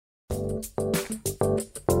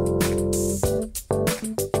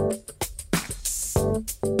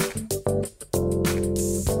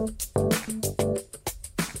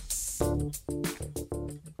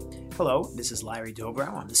Hello, this is Larry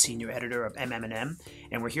Dobrow. I'm the senior editor of MM&M,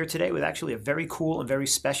 and we're here today with actually a very cool and very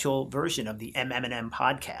special version of the MM&M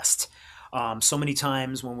podcast. So many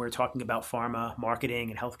times when we're talking about pharma marketing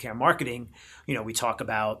and healthcare marketing, we talk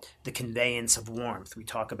about the conveyance of warmth. We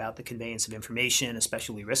talk about the conveyance of information,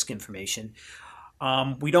 especially risk information.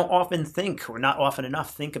 We don't often think, or not often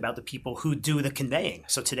enough, think about the people who do the conveying.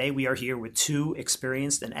 So today we are here with two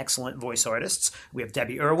experienced and excellent voice artists. We have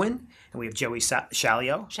Debbie Irwin and we have Joey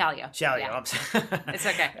Schaljo. Schaljo. Yeah. It's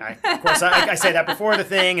okay. Of course, I say that before the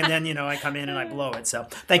thing, and then I come in and I blow it. So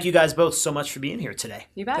thank you guys both so much for being here today.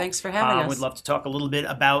 You bet. Thanks for having us. We'd love to talk a little bit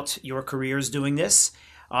about your careers doing this,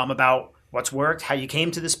 about what's worked, how you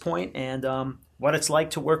came to this point, and what it's like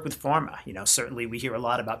to work with pharma. Certainly we hear a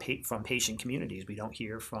lot about from patient communities. We don't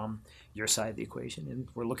hear from your side of the equation, and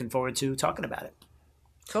we're looking forward to talking about it.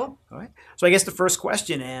 Cool. All right. So I guess the first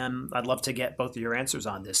question, and I'd love to get both of your answers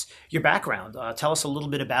on this, your background. Tell us a little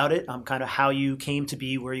bit about it, kind of how you came to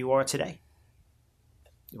be where you are today.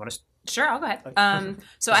 You want to? Sure, I'll go ahead.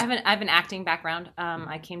 So I have an acting background.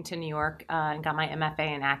 I came to New York and got my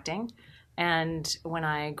MFA in acting. And when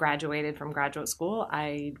I graduated from graduate school,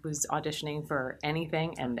 I was auditioning for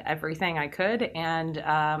anything and everything I could. And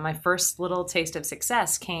my first little taste of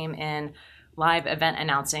success came in live event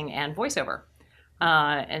announcing and voiceover.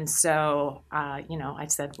 And so, I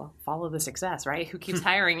said, well, follow the success, right? Who keeps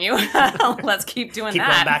hiring you? Let's keep doing that. Keep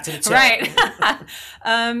going back to the tip.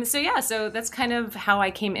 Right. So that's kind of how I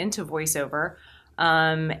came into voiceover.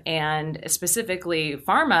 And specifically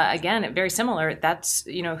pharma, again, very similar. That's,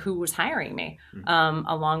 who was hiring me,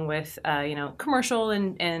 along with, commercial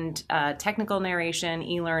and technical narration,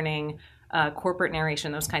 e-learning, corporate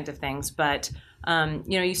narration, those kinds of things. But,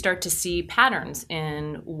 you start to see patterns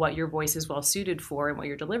in what your voice is well suited for and what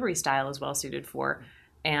your delivery style is well suited for.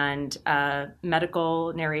 And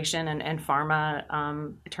medical narration and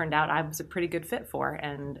pharma, it turned out I was a pretty good fit for.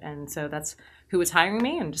 And so that's who was hiring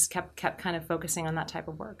me, and just kept kind of focusing on that type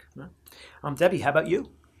of work. Debbie, how about you?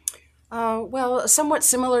 Well, somewhat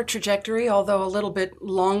similar trajectory, although a little bit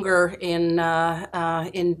longer on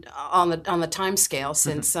the time scale,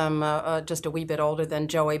 since I'm just a wee bit older than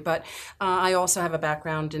Joey. But I also have a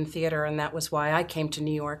background in theater, and that was why I came to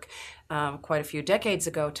New York quite a few decades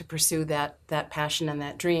ago to pursue that passion and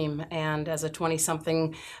that dream. And as a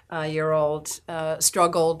 20-something year old,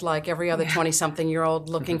 struggled like every other 20-something year old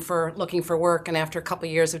looking for work. And after a couple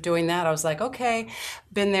of years of doing that, I was like, okay,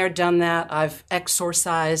 been there, done that. I've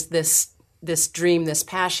exorcised this dream, this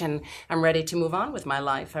passion. I'm ready to move on with my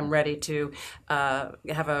life. I'm ready to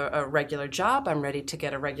have a regular job. I'm ready to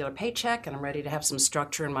get a regular paycheck, and I'm ready to have some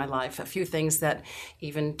structure in my life. A few things that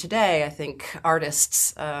even today, I think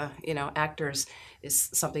artists, actors, is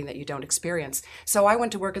something that you don't experience. So I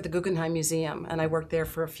went to work at the Guggenheim Museum, and I worked there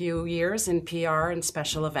for a few years in PR and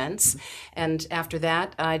special events. And after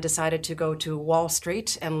that, I decided to go to Wall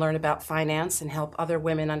Street and learn about finance and help other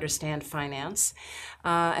women understand finance.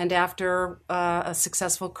 And after a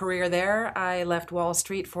successful career there, I left Wall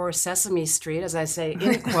Street for Sesame Street, as I say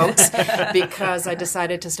in quotes, because I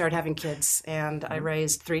decided to start having kids. And I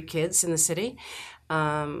raised 3 kids in the city.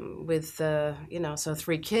 So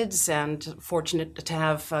 3 kids, and fortunate to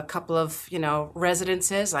have a couple of,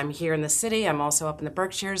 residences. I'm here in the city. I'm also up in the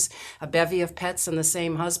Berkshires, a bevy of pets and the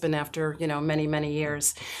same husband after, many, many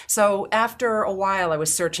years. So after a while, I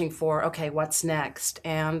was searching for, okay, what's next?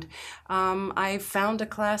 And I found a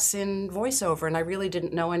class in voiceover, and I really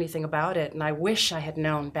didn't know anything about it. And I wish I had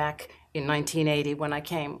known back in 1980 when I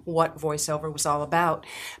came what voiceover was all about.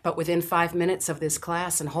 But within 5 minutes of this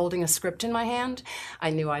class and holding a script in my hand, I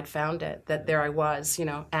knew I'd found it, that there I was,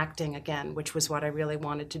 acting again, which was what I really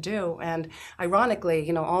wanted to do. And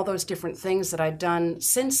ironically, all those different things that I'd done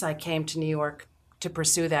since I came to New York to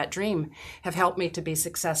pursue that dream have helped me to be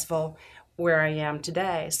successful where I am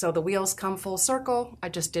today. So the wheels come full circle. I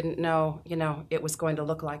just didn't know, it was going to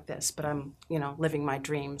look like this, but I'm, living my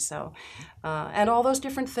dream. So, and all those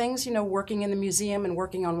different things, working in the museum and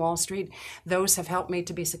working on Wall Street, those have helped me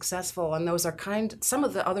to be successful. And those are some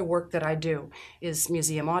of the other work that I do is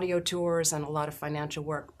museum audio tours and a lot of financial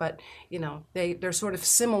work. But, they're sort of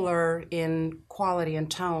similar in quality and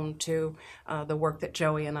tone to the work that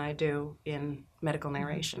Joey and I do in medical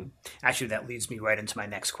narration. Actually, that leads me right into my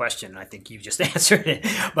next question. I think you just answered it.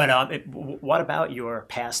 But what about your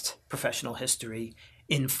past professional history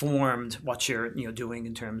informed what you're doing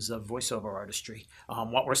in terms of voiceover artistry?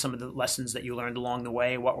 What were some of the lessons that you learned along the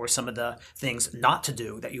way? What were some of the things not to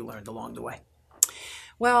do that you learned along the way?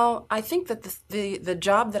 Well, I think that the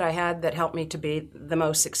job that I had that helped me to be the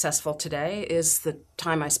most successful today is the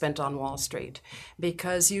time I spent on Wall Street,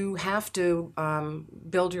 because you have to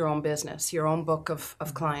build your own business, your own book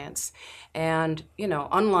of clients. And,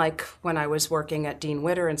 unlike when I was working at Dean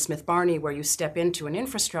Witter and Smith Barney, where you step into an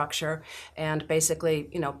infrastructure and basically,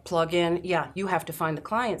 plug in, you have to find the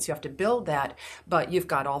clients, you have to build that, but you've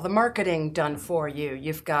got all the marketing done for you.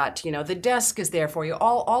 You've got, the desk is there for you.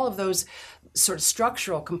 All of those sort of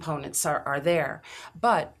structural components are there.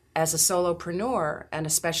 But as a solopreneur, and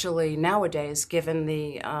especially nowadays, given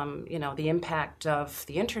the the impact of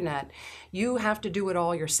the internet, you have to do it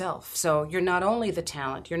all yourself. So you're not only the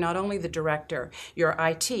talent, you're not only the director, your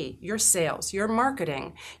IT, your sales, your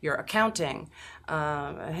marketing, your accounting.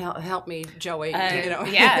 Help me, Joey.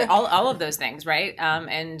 Yeah, all of those things, right?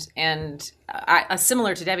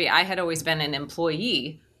 Similar to Debbie, I had always been an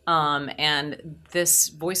employee. And this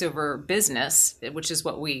voiceover business, which is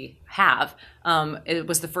what we have, it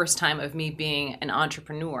was the first time of me being an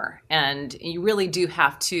entrepreneur. And you really do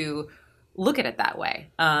have to look at it that way.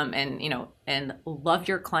 And love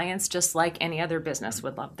your clients just like any other business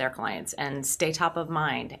would love their clients, and stay top of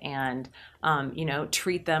mind, and,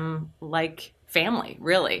 treat them like family,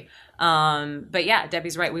 really. But yeah,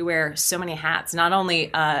 Debbie's right. We wear so many hats, not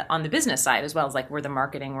only on the business side, as well as like we're the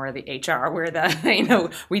marketing, we're the HR, we're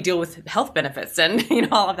the, we deal with health benefits and,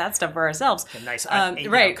 all of that stuff for ourselves. A nice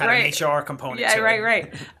right, of HR component. Yeah, too.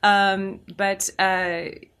 right. But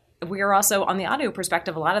we are also, on the audio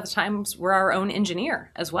perspective, a lot of the times we're our own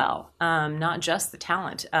engineer as well, not just the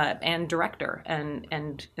talent and director,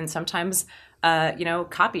 and sometimes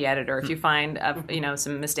copy editor if you find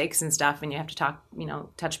some mistakes and stuff, and you have to talk,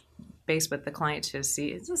 touch base with the client to see,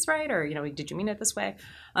 is this right, or did you mean it this way?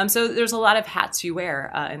 So there's a lot of hats you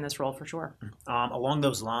wear in this role for sure. Along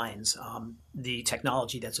those lines, the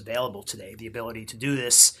technology that's available today, the ability to do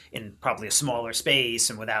this in probably a smaller space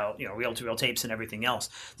and without reel-to-reel tapes and everything else,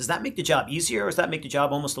 does that make the job easier, or does that make the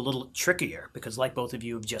job almost a little trickier? Because like both of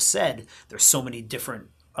you have just said, there's so many different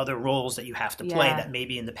other roles that you have to play that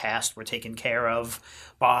maybe in the past were taken care of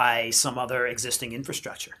by some other existing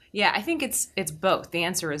infrastructure. Yeah, I think it's both. The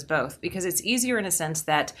answer is both, because it's easier in a sense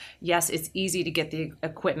that, yes, it's easy to get the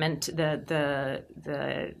equipment, the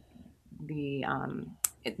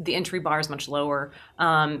entry bar is much lower.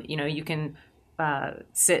 You can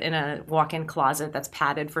sit in a walk-in closet that's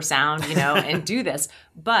padded for sound, and do this.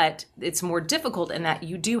 But it's more difficult in that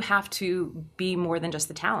you do have to be more than just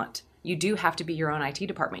the talent. You do have to be your own IT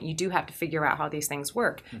department. You do have to figure out how these things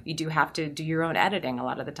work. You do have to do your own editing a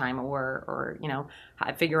lot of the time, or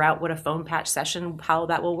figure out what a phone patch session, how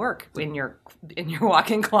that will work in your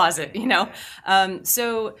walk-in closet.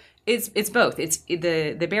 So it's both. It's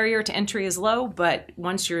the barrier to entry is low, but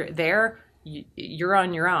once you're there, you're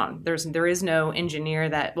on your own. There is no engineer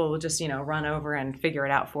that will just run over and figure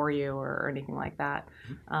it out for you or anything like that.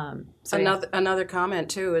 Another comment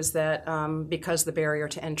too is that because the barrier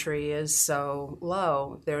to entry is so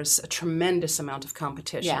low, there's a tremendous amount of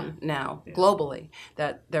competition now globally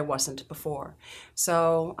that there wasn't before.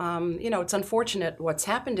 So it's unfortunate what's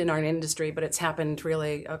happened in our industry, but it's happened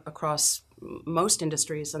really across most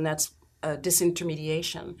industries, and that's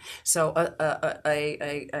disintermediation. So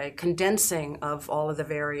a condensing of all of the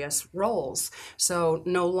various roles. So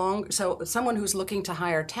someone who's looking to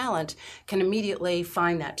hire talent can immediately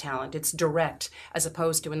find that talent. It's direct, as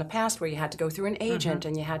opposed to in the past where you had to go through an agent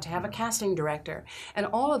and you had to have a casting director. And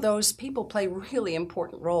all of those people play really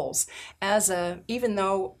important roles. Even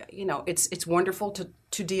though it's wonderful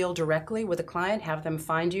to deal directly with a client, have them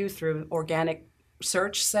find you through organic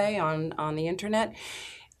search, say on the internet.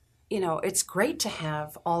 It's great to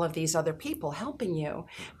have all of these other people helping you,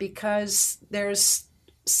 because there's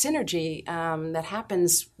synergy that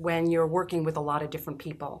happens when you're working with a lot of different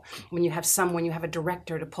people. When you have a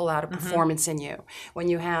director to pull out a performance in you, when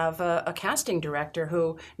you have a casting director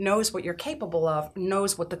who knows what you're capable of,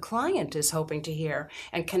 knows what the client is hoping to hear,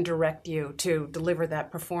 and can direct you to deliver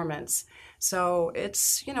that performance. So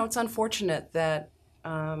it's unfortunate that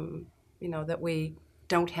that we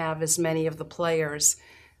don't have as many of the players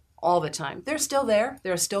all the time. They're still there.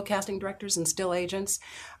 There are still casting directors and still agents.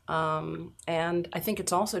 And I think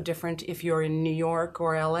it's also different if you're in New York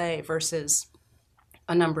or LA versus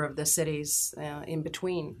a number of the cities in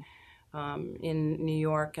between. In New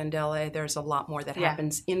York and LA, there's a lot more that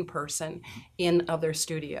happens in person in other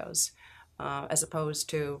studios. As opposed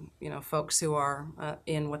to folks who are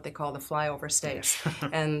in what they call the flyover states,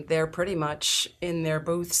 and they're pretty much in their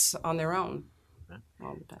booths on their own.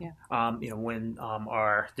 all the time. Yeah. When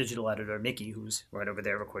our digital editor, Mickey, who's right over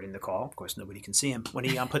there recording the call, of course, nobody can see him, when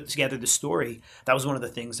he put together the story, that was one of the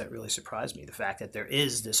things that really surprised me. The fact that there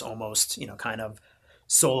is this almost, kind of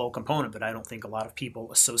solo component that I don't think a lot of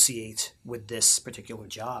people associate with this particular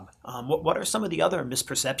job. What are some of the other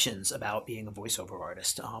misperceptions about being a voiceover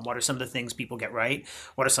artist? What are some of the things people get right?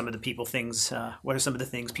 What are some of the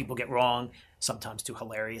things people get wrong? Sometimes to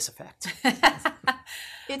hilarious effect.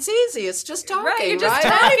 It's easy. It's just talking, Right, you're just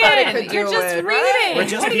right? talking. Anybody could You're do just it, reading. right? We're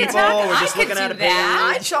just What are you people. talking- We're just I could looking at do a page.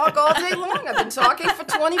 that. I talk all day long. I've been talking for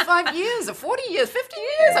 25 years, or 40 years, 50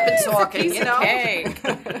 years. I've been talking, Piece of cake.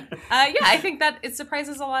 I think that it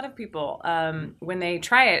surprises a lot of people when they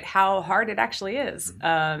try it, how hard it actually is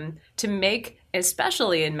to make,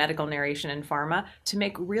 especially in medical narration and pharma, to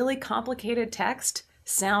make really complicated text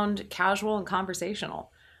sound casual and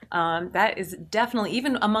conversational. That is definitely,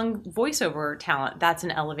 even among voiceover talent, that's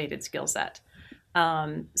an elevated skill set.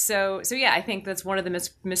 So I think that's one of the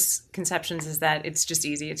misconceptions is that it's just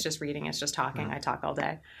easy. It's just reading. It's just talking. I talk all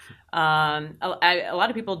day. A lot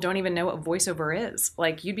of people don't even know what voiceover is.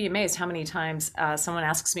 Like, you'd be amazed how many times someone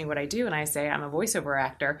asks me what I do, and I say I'm a voiceover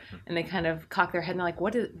actor, and they kind of cock their head and they're like,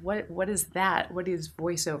 what is that? What is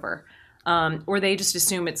voiceover? Or they just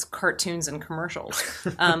assume it's cartoons and commercials.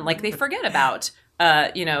 Like, they forget about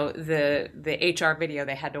the HR video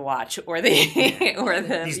they had to watch, or the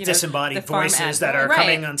These disembodied the farm voices ad. that are Right.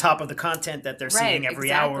 coming on top of the content that they're seeing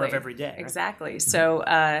every hour of every day. Right? Exactly. So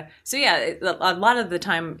a lot of the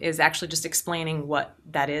time is actually just explaining what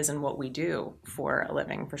that is and what we do for a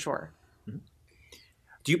living, for sure.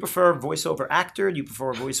 Do you prefer voiceover actor? Do you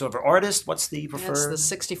prefer a voiceover artist? What's the preferred? That's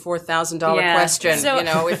the $64,000 Yeah. question.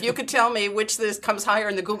 So- If you could tell me which this comes higher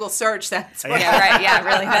in the Google search, that's what. Yeah, right. Yeah,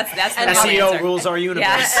 really. That's the real SEO answer. rules our universe.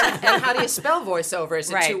 Yeah. And how do you spell voiceover?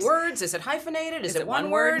 Is it Right. 2 words? Is it hyphenated? Is it one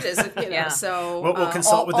one word? word? Is it, Yeah. so We'll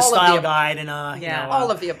consult with the all of style the- guide and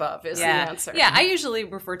all of the above is the answer. Yeah, I usually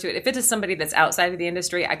refer to it, if it is somebody that's outside of the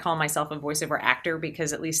industry, I call myself a voiceover actor,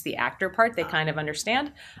 because at least the actor part they kind of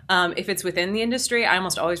understand. If it's within the industry, I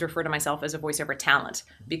almost always refer to myself as a voiceover talent,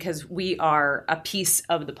 because we are a piece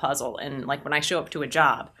of the puzzle. And like, when I show up to a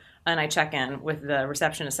job and I check in with the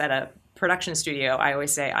receptionist at a production studio, I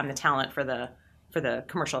always say I'm the talent for the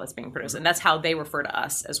commercial that's being produced. And that's how they refer to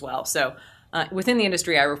us as well. So within the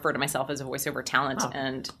industry, I refer to myself as a voiceover talent,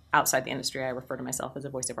 and outside the industry, I refer to myself as a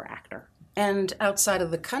voiceover actor. And outside of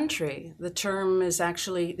the country, the term is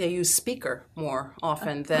actually, they use speaker more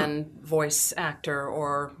often than voice actor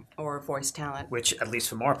or voice talent. Which, at least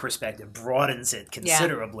from our perspective, broadens it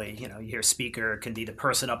considerably. You hear speaker, it can be the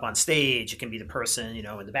person up on stage, it can be the person,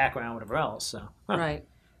 in the background, whatever else. So, Right.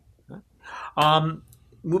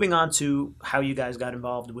 Moving on to how you guys got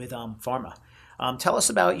involved with pharma. Tell us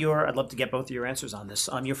about I'd love to get both of your answers on this,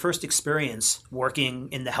 your first experience working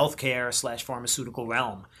in the healthcare/pharmaceutical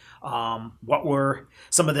realm. What were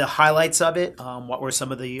some of the highlights of it? What were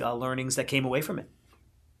some of the learnings that came away from it?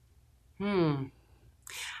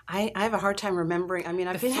 I have a hard time remembering. I mean,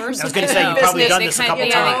 I've been I was going to say, you've probably done this a couple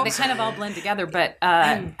times. They kind of all blend together, but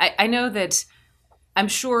I know that I'm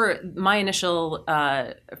sure my initial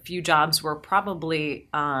few jobs were probably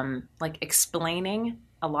like explaining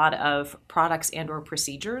a lot of products and or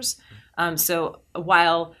procedures. So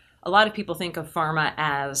while a lot of people think of pharma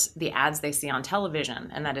as the ads they see on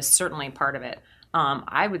television, and that is certainly part of it,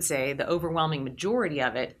 I would say the overwhelming majority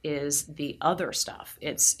of it is the other stuff.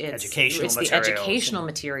 It's the educational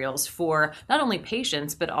materials for not only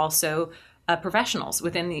patients, but also professionals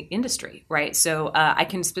within the industry, right? So I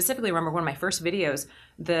can specifically remember one of my first videos,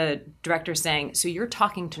 the director saying, so you're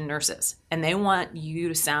talking to nurses and they want you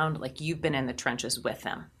to sound like you've been in the trenches with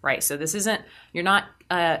them, right? So you're not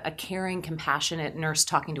a caring, compassionate nurse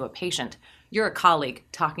talking to a patient. You're a colleague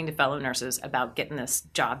talking to fellow nurses about getting this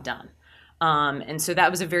job done. And so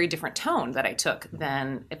that was a very different tone that I took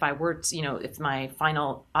than if I were, if my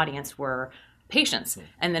final audience were patients.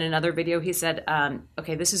 And then another video, he said,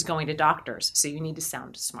 okay, this is going to doctors, so you need to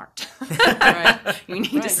sound smart. Right. You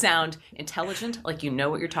need to sound intelligent, like you know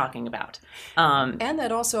what you're talking about. And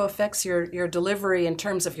that also affects your delivery in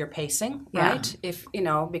terms of your pacing, right? If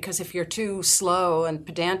because if you're too slow and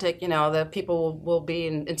pedantic, the people will be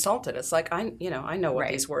insulted. It's like I know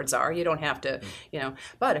what these words are. You don't have to,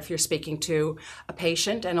 But if you're speaking to a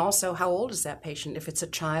patient, and also how old is that patient? If it's a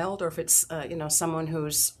child or if it's someone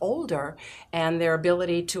who's older, and their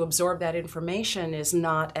ability to absorb that information is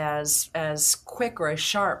not as quick or as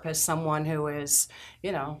sharp as someone who is,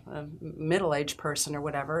 a middle-aged person or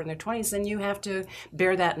whatever in their 20s, then you have to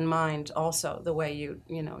bear that in mind also, the way you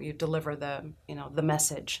deliver the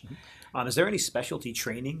message. Is there any specialty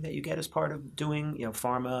training that you get as part of doing,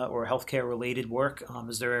 pharma or healthcare related work?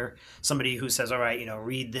 Is there somebody who says, all right,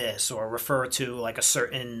 read this or refer to like a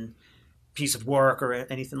certain piece of work or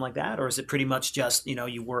anything like that? Or is it pretty much just,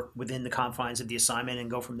 you work within the confines of the assignment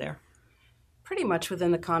and go from there? Pretty much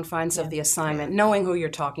within the confines of the assignment. Knowing who you're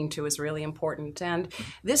talking to is really important. And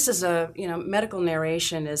this is medical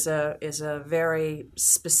narration is a very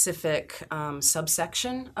specific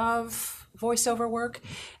subsection of voiceover work,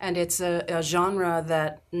 and it's a genre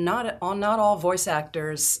that not all voice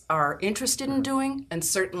actors are interested in doing, and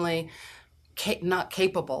certainly not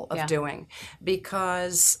capable of doing,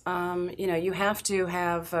 because you have to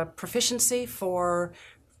have a proficiency for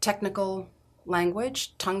technical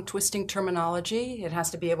language, tongue-twisting terminology. It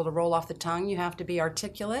has to be able to roll off the tongue. You have to be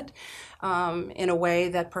articulate in a way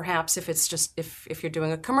that perhaps if you're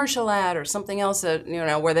doing a commercial ad or something else,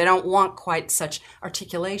 where they don't want quite such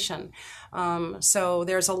articulation. So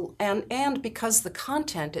there's and because the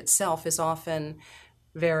content itself is often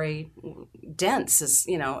very dense,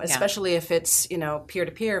 especially if it's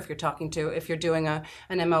peer-to-peer. If you're doing an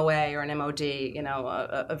MOA or an MOD,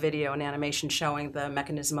 a video and animation showing the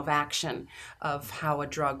mechanism of action of how a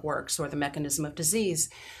drug works or the mechanism of disease,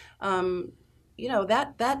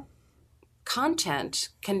 that content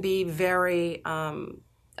can be very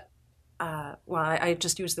I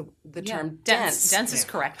just use the term dense. Dense is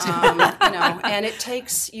correct. And it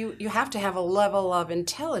takes you have to have a level of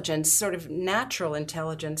intelligence, sort of natural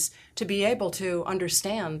intelligence, to be able to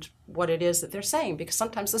understand what it is that they're saying, because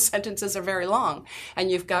sometimes the sentences are very long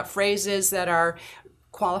and you've got phrases that are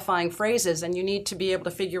qualifying phrases, and you need to be able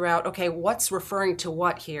to figure out, okay, what's referring to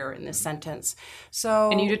what here in this sentence.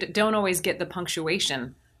 And you don't always get the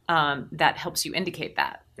punctuation that helps you indicate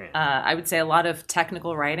that. I would say a lot of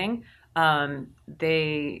technical writing, when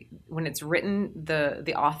it's written,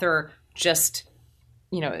 the author just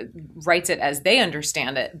writes it as they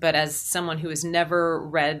understand it. But as someone who has never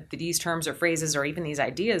read these terms or phrases or even these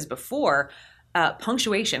ideas before,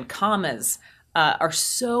 punctuation, commas, are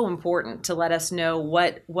so important to let us know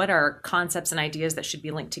what are concepts and ideas that should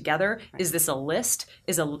be linked together. Right. Is this a list?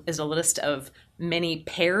 Is a list of many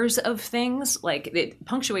pairs of things?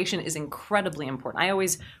 Punctuation is incredibly important. I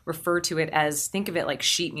always refer to it as, think of it like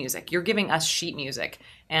sheet music. You're giving us sheet music,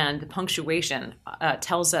 and the punctuation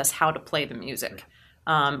tells us how to play the music.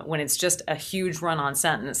 When it's just a huge run-on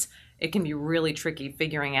sentence, it can be really tricky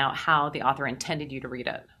figuring out how the author intended you to read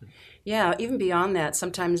it. Yeah, even beyond that,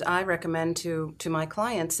 sometimes I recommend to my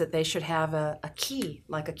clients that they should have a key,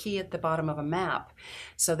 like a key at the bottom of a map,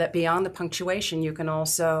 so that beyond the punctuation, you can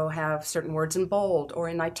also have certain words in bold or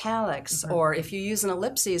in italics, or if you use an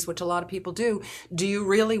ellipses, which a lot of people do you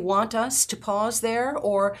really want us to pause there?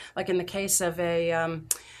 Or like in the case of a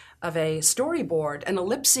storyboard, an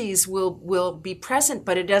ellipses will be present,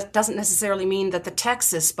 but it doesn't necessarily mean that the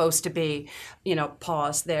text is supposed to be,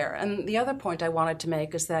 paused there. And the other point I wanted to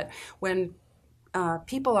make is that when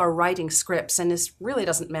people are writing scripts, and this really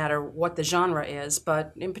doesn't matter what the genre is,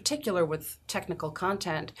 but in particular with technical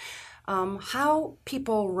content, how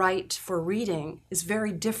people write for reading is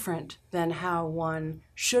very different than how one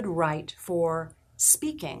should write for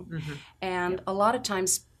speaking. And a lot of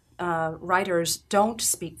times writers don't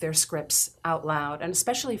speak their scripts out loud, and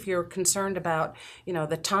especially if you're concerned about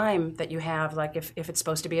the time that you have, like if it's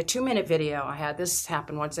supposed to be a 2-minute video. I had this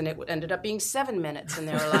happen once, and it ended up being 7 minutes, and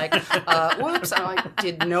they were like, whoops. I'm like,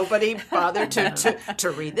 did nobody bother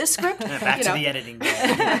to read this script? Back to the editing.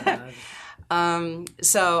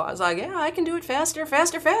 So I was like, yeah, I can do it faster,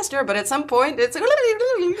 but at some point it's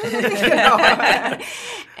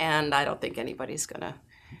and I don't think anybody's gonna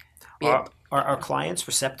Are clients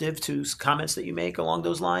receptive to comments that you make along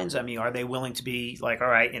those lines? I mean, are they willing to be like, all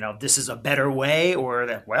right, this is a better way, or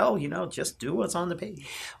that, well, just do what's on the page?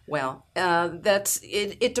 Well,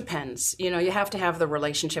 it depends. You have to have the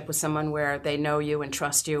relationship with someone where they know you and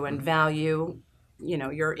trust you and value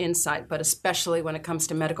your insight, but especially when it comes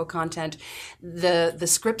to medical content, the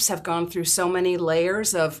scripts have gone through so many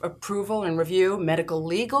layers of approval and review, medical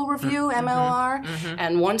legal review, MLR,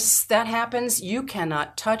 and once that happens, you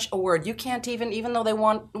cannot touch a word. You can't even though they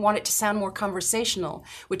want it to sound more conversational,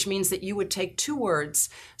 which means that you would take 2 words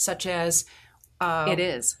such as it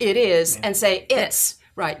is, and say it's.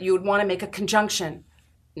 Right, you would want to make a conjunction.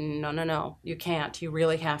 No, you can't. You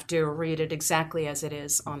really have to read it exactly as it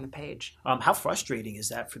is on the page. How frustrating is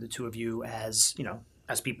that for the two of you as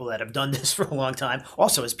people that have done this for a long time,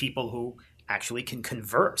 also as people who actually can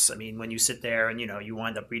converse? I mean, when you sit there and, you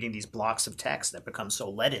wind up reading these blocks of text that become so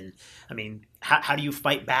leaden, I mean, how do you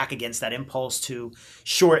fight back against that impulse to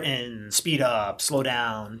shorten, speed up, slow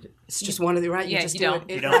down? It's just one of the You just do don't.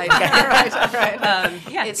 it. You don't. Right. Right.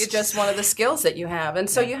 Yeah, it's just one of the skills that you have, and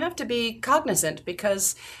so you have to be cognizant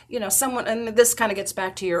because someone. And this kind of gets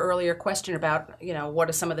back to your earlier question about what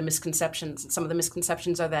are some of the misconceptions. And some of the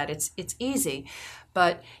misconceptions are that it's easy,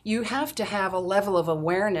 but you have to have a level of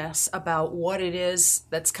awareness about what it is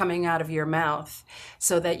that's coming out of your mouth,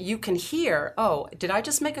 so that you can hear. Oh, did I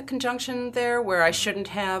just make a conjunction there where I shouldn't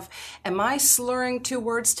have? Am I slurring two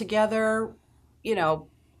words together?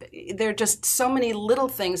 There are just so many little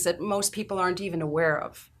things that most people aren't even aware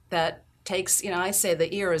of. That takes, I say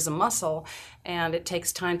the ear is a muscle, and it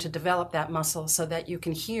takes time to develop that muscle so that you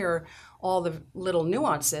can hear all the little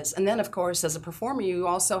nuances. And then, of course, as a performer, you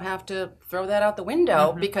also have to throw that out the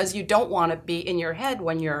window because you don't want to be in your head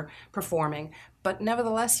when you're performing. But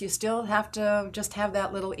nevertheless, you still have to just have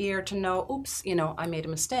that little ear to know, oops, I made a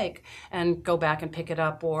mistake, and go back and pick it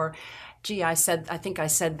up. Or, gee, I think I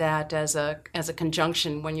said that as a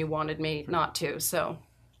conjunction when you wanted me not to. So,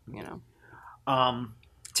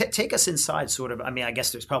 Take us inside, sort of. I mean, I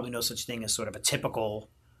guess there's probably no such thing as sort of a typical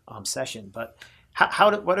session, but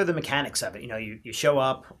what are the mechanics of it? You show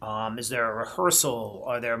up. Is there a rehearsal?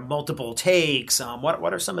 Are there multiple takes?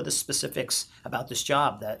 What are some of the specifics about this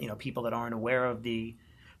job that people that aren't aware of the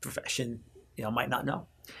profession might not know?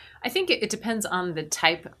 I think it depends on the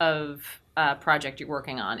type of project you're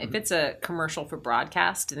working on. If it's a commercial for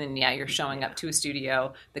broadcast, then you're showing up to a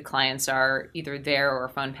studio. The clients are either there or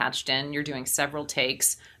phone patched in. You're doing several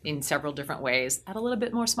takes in several different ways. Add a little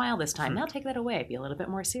bit more smile this time. Now take that away. Be a little bit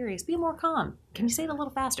more serious. Be more calm. Can you say it a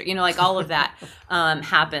little faster? All of that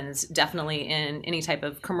happens definitely in any type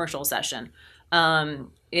of commercial session. In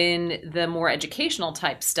the more educational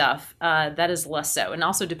type stuff, that is less so. And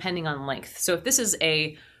also depending on length. So if this is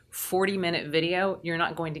a 40-minute video, you're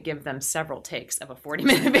not going to give them several takes of a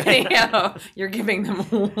 40-minute video. You're giving them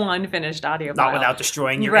one finished audio file. Not without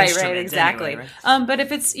destroying your right, instrument. Right, exactly. Anyway, right? But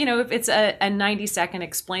if it's a 90-second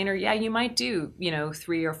explainer, you might do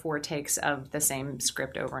 3 or 4 takes of the same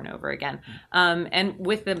script over and over again. And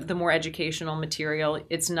with the more educational material,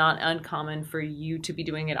 it's not uncommon for you to be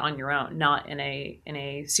doing it on your own, not in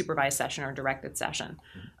a supervised session or directed session.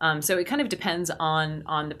 So it kind of depends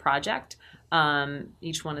on the project.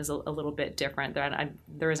 Each one is a little bit different.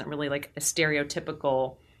 There isn't really like a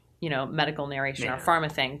stereotypical, medical narration or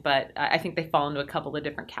pharma thing, but I think they fall into a couple of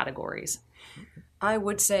different categories. I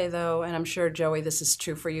would say, though, and I'm sure, Joey, this is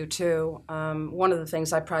true for you too, one of the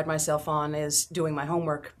things I pride myself on is doing my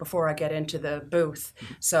homework before I get into the booth.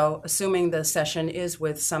 So assuming the session is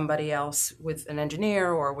with somebody else, with an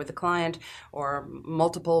engineer or with a client or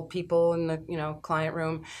multiple people in the client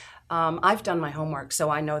room, I've done my homework, so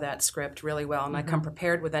I know that script really well, and I come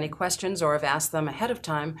prepared with any questions or have asked them ahead of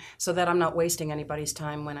time so that I'm not wasting anybody's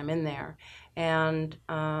time when I'm in there. And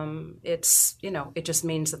it just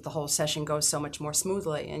means that the whole session goes so much more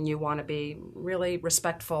smoothly, and you want to be really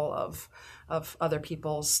respectful of other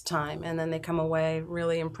people's time. And then they come away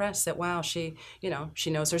really impressed that, wow, she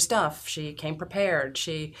knows her stuff. She came prepared.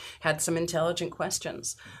 She had some intelligent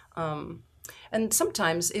questions. And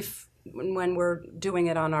sometimes when we're doing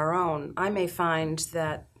it on our own, I may find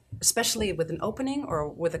that, especially with an opening or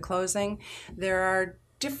with a closing, there are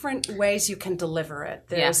different ways you can deliver it.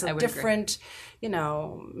 There's a different,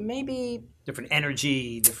 maybe different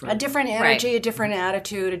energy, a different energy, right. A different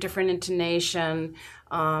attitude, a different intonation.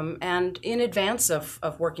 And in advance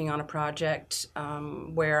of working on a project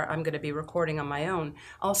where I'm going to be recording on my own,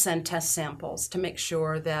 I'll send test samples to make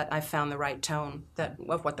sure that I found the right tone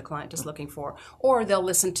of what the client is looking for. Or they'll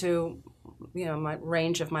listen to, my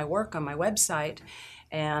range of my work on my website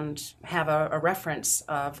and have a reference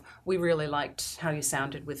of, we really liked how you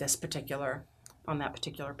sounded with on that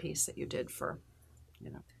particular piece that you did for,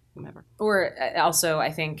 whomever. Or also,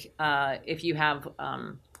 I think if you have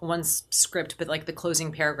one script, but like the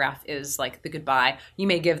closing paragraph is like the goodbye, you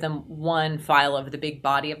may give them one file of the big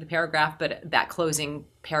body of the paragraph, but that closing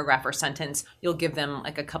paragraph or sentence, you'll give them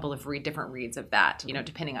like a couple of different reads of that,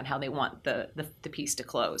 depending on how they want the piece to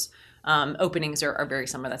close. Openings are very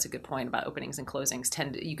similar. That's a good point about openings and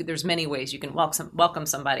closings. There's many ways you can welcome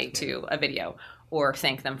somebody to a video or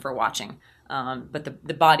thank them for watching. But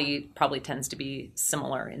the body probably tends to be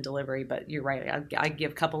similar in delivery, but you're right. I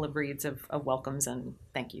give a couple of reads of welcomes and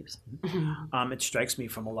thank yous. It strikes me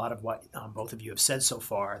from a lot of what both of you have said so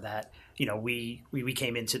far that, we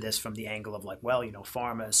came into this from the angle of like, well,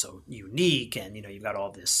 pharma is so unique and, you've got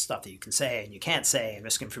all this stuff that you can say and you can't say and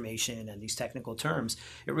risk information and these technical terms.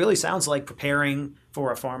 It really sounds like preparing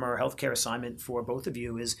for a pharma or healthcare assignment for both of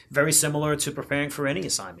you is very similar to preparing for any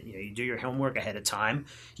assignment. You do your homework ahead of time,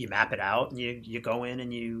 you map it out, and you go in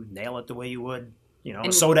and you nail it the way you would,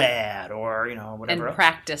 a soda ad or, whatever and else.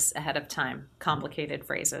 Practice ahead of time complicated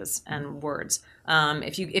phrases and words.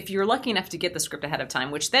 If you're lucky enough to get the script ahead of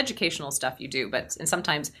time, which the educational stuff you do, and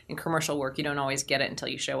sometimes in commercial work you don't always get it until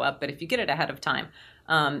you show up. But if you get it ahead of time,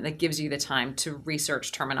 that gives you the time to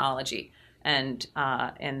research terminology and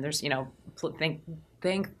there's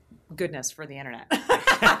thank goodness for the internet.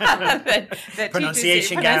 that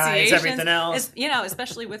Pronunciation guides, everything else.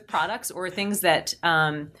 Especially with products or things that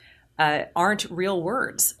aren't real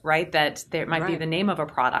words, right? That there might be the name of a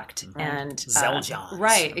product and Xeljon.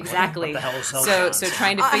 Right, exactly. What the hell is Xeljon? So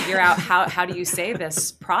trying to figure out how do you say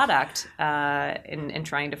this product and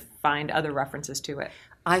trying to find other references to it.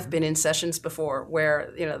 I've been in sessions before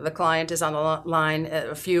where the client is on the line,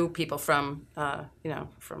 a few people from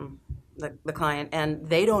the client, and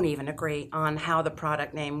they don't even agree on how the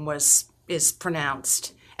product name is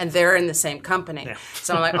pronounced. And they're in the same company. Yeah.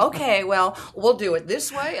 So I'm like, okay, well, we'll do it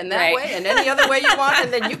this way and that way and any other way you want,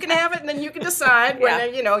 and then you can have it, and then you can decide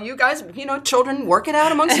when, you guys, children, work it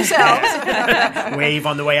out amongst yourselves. Wave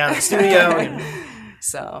on the way out of the studio.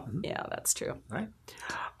 So, yeah, that's true. All right.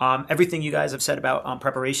 Everything you guys have said about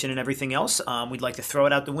preparation and everything else, we'd like to throw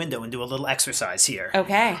it out the window and do a little exercise here.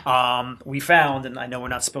 Okay. We found, and I know we're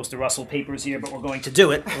not supposed to rustle papers here, but we're going to do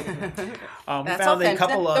it. We found a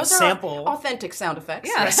couple of sample... authentic sound effects.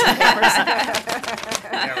 Yeah.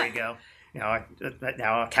 There we go.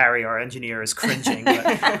 Now Carrie, our engineer, is cringing.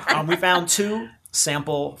 But, we found 2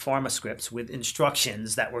 sample pharma scripts with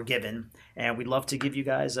instructions that were given, and we'd love to give you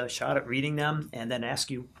guys a shot at reading them and then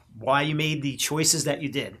ask you why you made the choices that you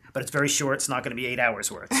did. But it's very short. It's not going to be 8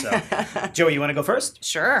 hours worth. So, Joey, you want to go first?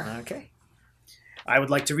 Sure. Okay. I would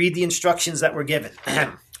like to read the instructions that were given.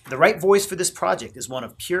 The right voice for this project is one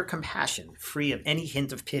of pure compassion, free of any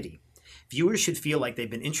hint of pity. Viewers should feel like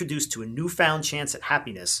they've been introduced to a newfound chance at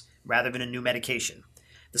happiness rather than a new medication.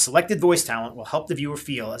 The selected voice talent will help the viewer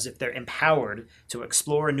feel as if they're empowered to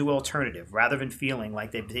explore a new alternative rather than feeling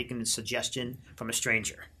like they've taken a suggestion from a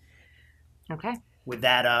stranger. Okay. With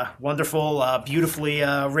that wonderful, beautifully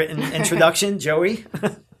written introduction, Joey.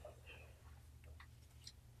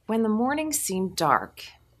 When the mornings seem dark,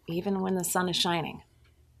 even when the sun is shining,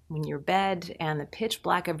 when your bed and the pitch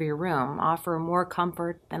black of your room offer more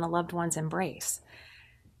comfort than a loved one's embrace,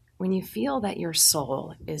 when you feel that your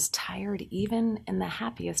soul is tired even in the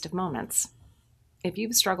happiest of moments. If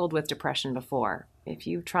you've struggled with depression before, if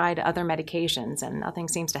you've tried other medications and nothing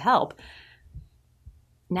seems to help,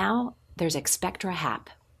 now there's Expectra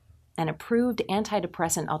Hap, an approved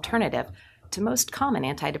antidepressant alternative to most common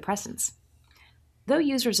antidepressants. Though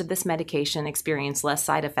users of this medication experience less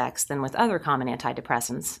side effects than with other common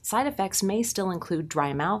antidepressants, side effects may still include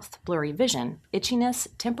dry mouth, blurry vision, itchiness,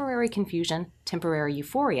 temporary confusion, temporary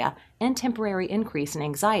euphoria, and temporary increase in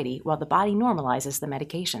anxiety while the body normalizes the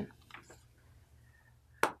medication.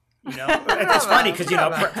 It's funny because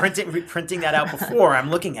printing that out before,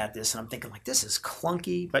 I'm looking at this and I'm thinking like, this is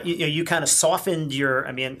clunky. But you kind of softened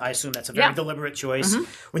I assume that's a very deliberate choice.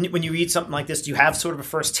 Mm-hmm. When you read something like this, do you have sort of a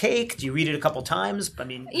first take? Do you read it a couple times? I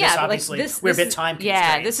mean, this obviously we're a bit time constrained.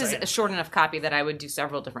 Yeah, this is a short enough copy that I would do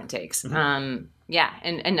several different takes. Mm-hmm.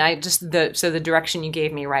 And I just the direction you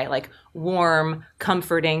gave me, right? Like warm,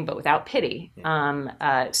 comforting, but without pity.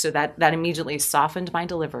 Yeah. So that immediately softened my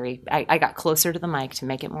delivery. I got closer to the mic to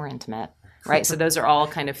make it more intimate, right? So those are all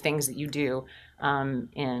kind of things that you do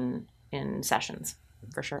in sessions,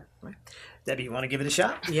 for sure. Right. Debbie, you want to give it a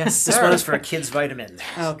shot? Yes, sir. This one is for a kid's vitamin.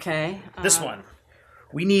 Okay. This one.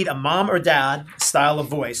 We need a mom or dad style of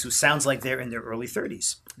voice who sounds like they're in their early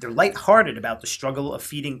 30s. They're lighthearted about the struggle of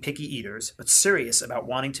feeding picky eaters, but serious about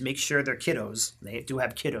wanting to make sure their kiddos, they do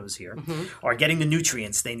have kiddos here, are getting the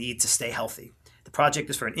nutrients they need to stay healthy. The project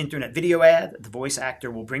is for an internet video ad. The voice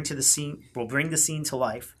actor will bring the scene to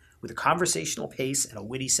life with a conversational pace and a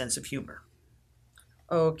witty sense of humor.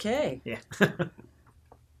 Okay. Yeah.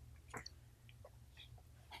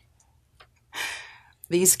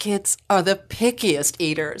 These kids are the pickiest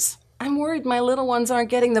eaters. I'm worried my little ones aren't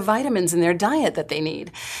getting the vitamins in their diet that they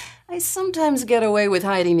need. I sometimes get away with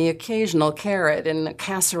hiding the occasional carrot in a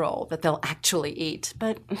casserole that they'll actually eat,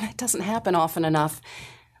 but it doesn't happen often enough.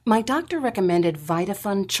 My doctor recommended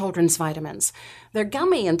VitaFun children's vitamins. They're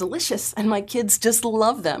gummy and delicious, and my kids just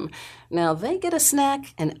love them. Now they get a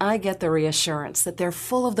snack, and I get the reassurance that they're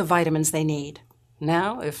full of the vitamins they need.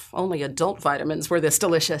 Now, if only adult vitamins were this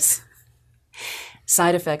delicious.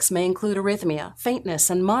 Side effects may include arrhythmia, faintness,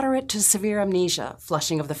 and moderate to severe amnesia,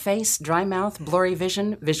 flushing of the face, dry mouth, blurry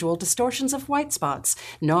vision, visual distortions of white spots,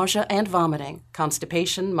 nausea and vomiting,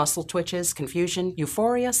 constipation, muscle twitches, confusion,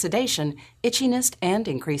 euphoria, sedation, itchiness, and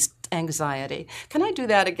increased anxiety. Can I do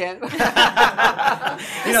that again?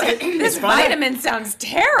 This vitamin sounds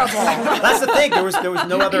terrible. That's the thing. There was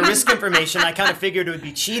no other risk information. I kind of figured it would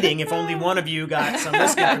be cheating if only one of you got some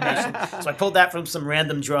risk information. So I pulled that from some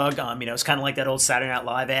random drug. It's kind of like that old Saturday Night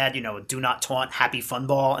Live ad, do not taunt Happy Fun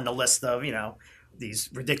Ball, and the list of, these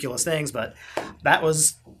ridiculous things. But that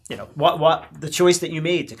was, what the choice that you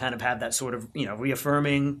made to kind of have that sort of,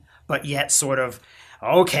 reaffirming, but yet sort of,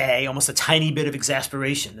 okay, almost a tiny bit of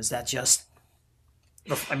exasperation. Is that just...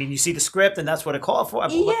 you see the script, and that's what it called for.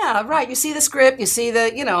 Yeah, right. You see the script. You see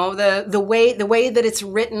the way that it's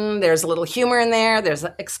written. There's a little humor in there. There's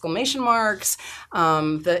exclamation marks.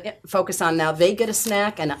 The focus on now they get a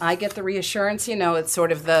snack and I get the reassurance. It's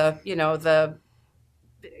sort of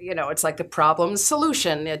it's like the problem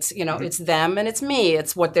solution. It's it's them and it's me.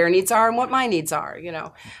 It's what their needs are and what my needs are.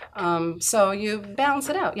 So you balance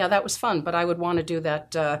it out. Yeah, that was fun. But I would want to do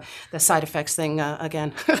that the side effects thing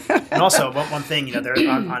again. And also one thing, there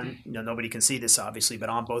on nobody can see this obviously, but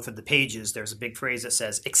on both of the pages there's a big phrase that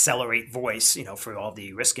says accelerate voice. For all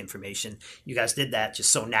the risk information. You guys did that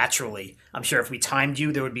just so naturally. I'm sure if we timed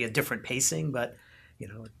you, there would be a different pacing, but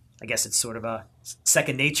I guess it's sort of a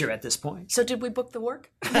second nature at this point. So did we book the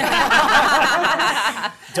work?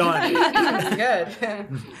 Done. Good.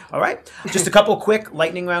 All right. Just a couple quick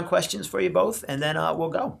lightning round questions for you both, and then we'll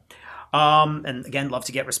go. And again, love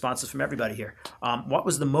to get responses from everybody here. What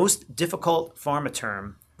was the most difficult pharma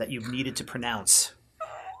term that you've needed to pronounce?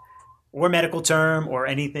 Or medical term, or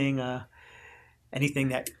anything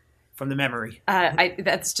that... from the memory.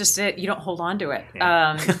 That's just it. You don't hold on to it.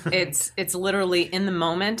 Yeah. It's literally in the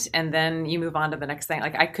moment, and then you move on to the next thing.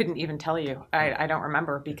 Like I couldn't even tell you. I don't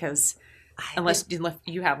remember because unless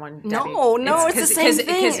you have one. Debbie. No, it's the same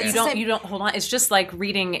thing. Because you don't hold on. It's just like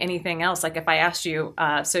reading anything else. Like if I asked you,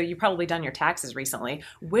 so you've probably done your taxes recently.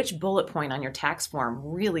 Which bullet point on your tax form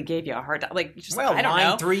really gave you a hard time? Like just, I don't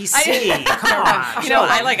know. 3C. Come on.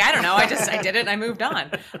 I don't know. I did it and I moved on.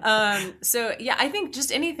 So yeah, I think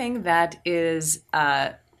just anything that is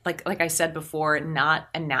like I said before, not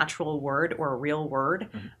a natural word or a real word,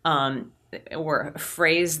 or a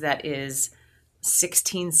phrase that is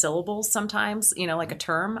 16 syllables sometimes, like a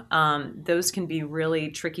term, those can be really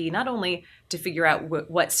tricky, not only to figure out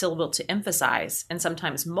what syllable to emphasize, and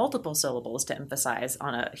sometimes multiple syllables to emphasize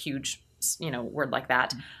on a huge, word like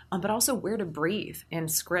that, but also where to breathe in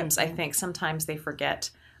scripts. I think sometimes they forget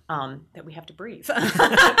that we have to breathe.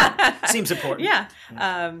 Seems important. Yeah.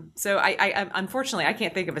 So I unfortunately, I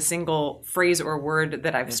can't think of a single phrase or word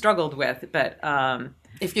that I've struggled with, but...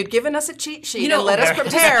 if you'd given us a cheat sheet and let us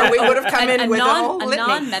prepare, we would have come in with a whole litany. A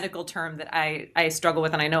non-medical term that I struggle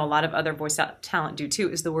with, and I know a lot of other voice talent do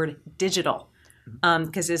too, is the word digital.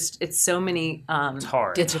 Because it's so many... it's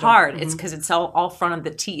hard. It's hard. It's because it's all front of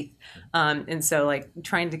the teeth. And so like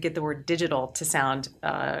trying to get the word digital to sound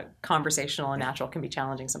conversational and natural can be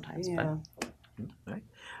challenging sometimes. Yeah. But. All right.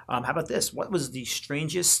 How about this? What was the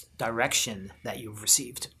strangest direction that you've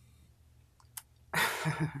received?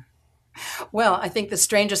 Well, I think the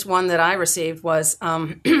strangest one that I received was,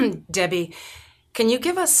 Debbie, can you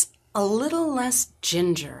give us a little less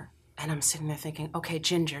ginger? And I'm sitting there thinking, okay,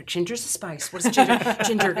 ginger. Ginger's a spice. What is ginger?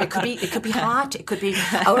 Ginger. It could be hot. It could be.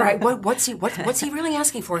 All right. What's he really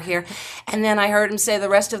asking for here? And then I heard him say the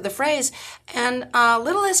rest of the phrase, and a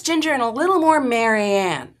little less ginger and a little more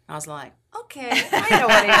Marianne. I was like, okay, I know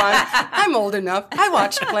what he wants. I'm old enough. I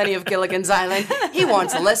watched plenty of Gilligan's Island. He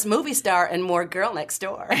wants less movie star and more girl next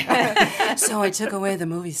door. So I took away the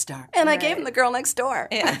movie star, and I gave him the girl next door.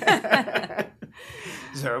 Yeah.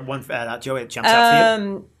 Is there one Joey that jumps out for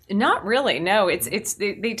you? Not really. No,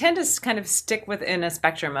 they tend to kind of stick within a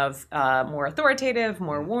spectrum of more authoritative,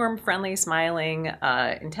 more warm, friendly, smiling,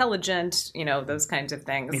 intelligent, those kinds of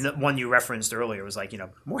things. I mean, the one you referenced earlier was like,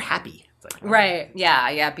 more happy. Like, right.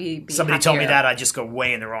 Yeah. Be somebody happier. told me that, I'd just go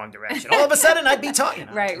way in the wrong direction. All of a sudden, I'd be talking.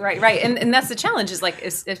 Right. And that's the challenge is like,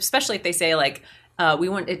 especially if they say like, we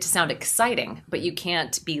want it to sound exciting, but you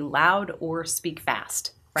can't be loud or speak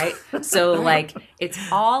fast. Right. So like, it's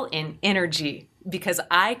all in energy. Because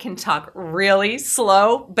I can talk really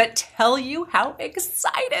slow, but tell you how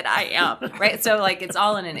excited I am, right? So like it's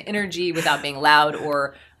all in an energy without being loud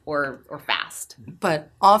or fast. But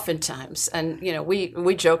oftentimes, and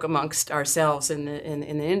we joke amongst ourselves in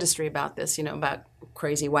the industry about this, about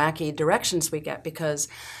crazy, wacky directions we get because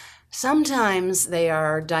sometimes they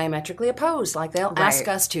are diametrically opposed. Like they'll ask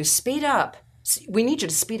us to speed up. We need you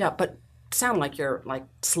to speed up, but sound like you're like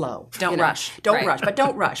slow. Don't rush. Don't rush, but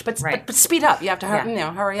don't rush. But, Right. but speed up. You have to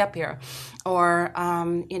hurry up here. Or,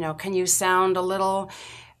 can you sound a little...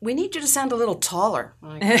 We need you to sound a little taller.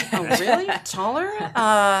 Like, oh, really? Taller?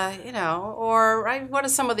 Or what are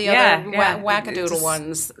some of the other wackadoodle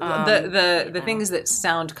ones? The things that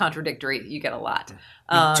sound contradictory, you get a lot.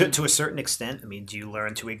 To a certain extent, I mean, do you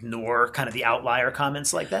learn to ignore kind of the outlier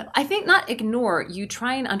comments like that? I think not ignore. You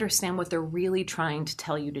try and understand what they're really trying to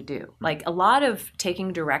tell you to do. Like a lot of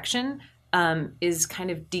taking direction is kind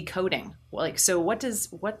of decoding. Like, so what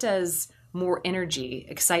does more energy,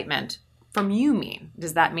 excitement from you mean?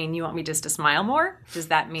 Does that mean you want me just to smile more? Does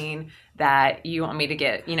that mean that you want me to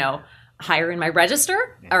get, higher in my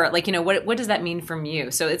register? Or like, what does that mean from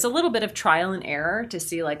you? So it's a little bit of trial and error to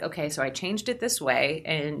see like, okay, so I changed it this way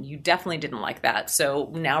and you definitely didn't like that.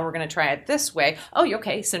 So now we're going to try it this way. Oh,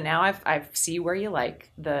 okay. So now I see where you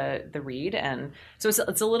like the read. And so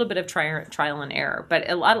it's a little bit of trial and error, but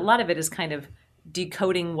a lot of it is kind of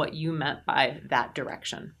decoding what you meant by that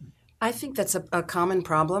direction. I think that's a common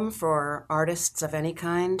problem for artists of any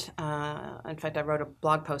kind. In fact, I wrote a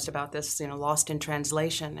blog post about this, lost in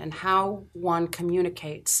translation, and how one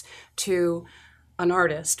communicates to an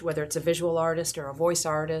artist, whether it's a visual artist or a voice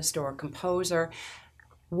artist or a composer,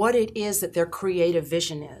 what it is that their creative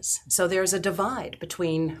vision is. So there's a divide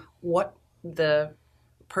between what the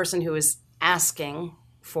person who is asking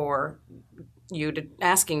you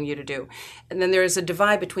to do. And then there's a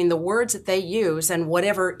divide between the words that they use and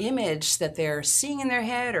whatever image that they're seeing in their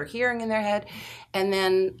head or hearing in their head, and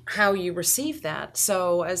then how you receive that.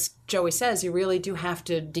 So as Joey says, you really do have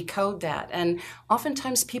to decode that. And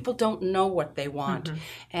oftentimes people don't know what they want,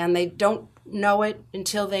 and they don't know it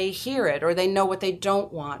until they hear it, or they know what they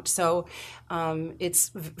don't want. So it's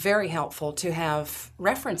very helpful to have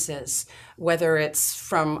references, whether it's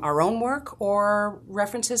from our own work or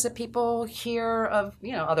references that people hear of,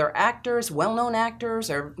 other actors, well-known actors,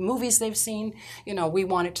 or movies they've seen. We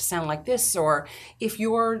want it to sound like this. Or if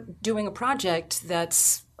you're doing a project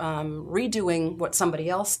that's redoing what somebody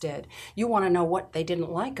else did, you want to know what they didn't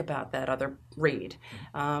like about that other read.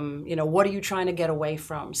 What are you trying to get away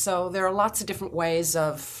from? So there are lots of different ways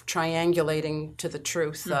of triangulating to the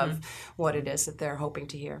truth of what it is that they're hoping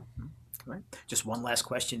to hear. Right. Just one last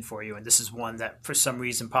question for you, and this is one that for some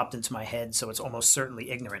reason popped into my head, so it's almost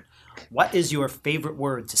certainly ignorant. What is your favorite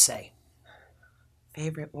word to say?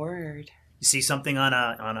 Favorite word? You see something on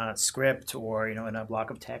a script or in a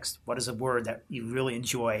block of text. What is a word that you really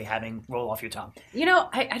enjoy having roll off your tongue?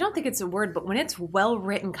 I don't think it's a word, but when it's well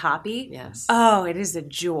written copy, yes. Oh, it is a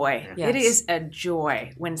joy. Yes. It is a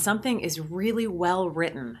joy when something is really well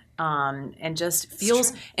written, and just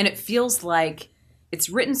feels, and it feels like it's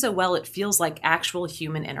written so well. It feels like actual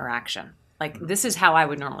human interaction. Like this is how I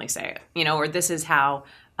would normally say it, or this is how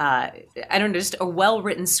I don't know, just a well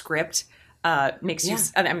written script. Makes you.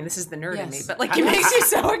 I mean, this is the nerd in me, but like it makes you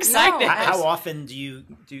so excited. How often do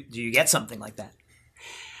you get something like that?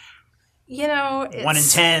 It's, 1 in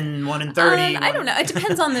 10, 1 in 30. I don't know. It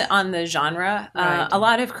depends on the genre. Right. A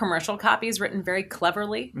lot of commercial copy is written very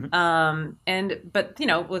cleverly, but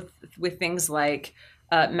with things like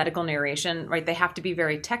medical narration, right? They have to be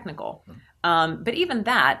very technical. But even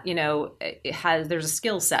that, there's a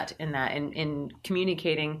skill set in that in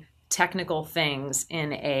communicating technical things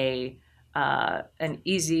in an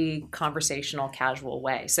easy, conversational, casual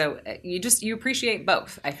way. So you appreciate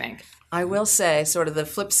both, I think. I will say, sort of the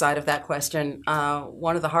flip side of that question,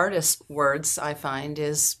 one of the hardest words I find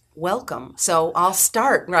is welcome. So I'll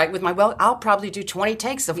start with my I'll probably do 20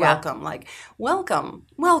 takes of welcome, like welcome,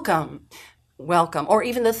 welcome, welcome, or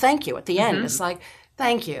even the thank you at the end. It's like,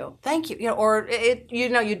 thank you, or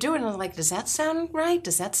you do it and I'm like, does that sound right?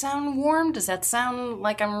 Does that sound warm? Does that sound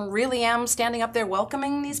like I really am standing up there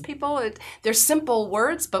welcoming these people? They're simple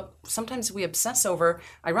words, but sometimes we obsess over,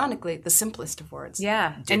 ironically, the simplest of words.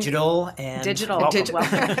 Yeah. Digital.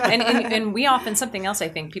 Welcome. And we often, something else I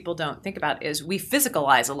think people don't think about is we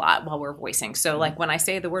physicalize a lot while we're voicing. So like when I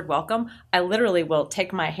say the word welcome, I literally will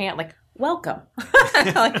take my hand like, welcome.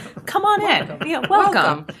 Like, come on in. Yeah,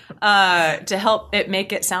 welcome. To help it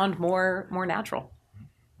make it sound more natural.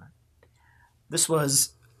 This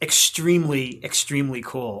was extremely, extremely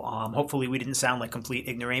cool. Hopefully we didn't sound like complete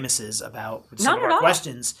ignoramuses about some of our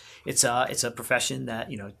questions. It's a profession that,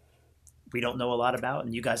 we don't know a lot about,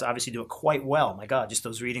 and you guys obviously do it quite well. My God, just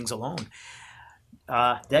those readings alone.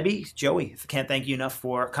 Debbie, Joey, can't thank you enough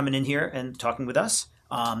for coming in here and talking with us.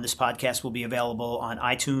 This podcast will be available on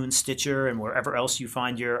iTunes, Stitcher, and wherever else you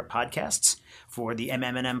find your podcasts. For the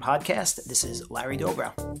MM&M podcast, this is Larry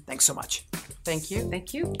Dobrow. Thanks so much. Thank you.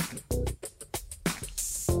 Thank you.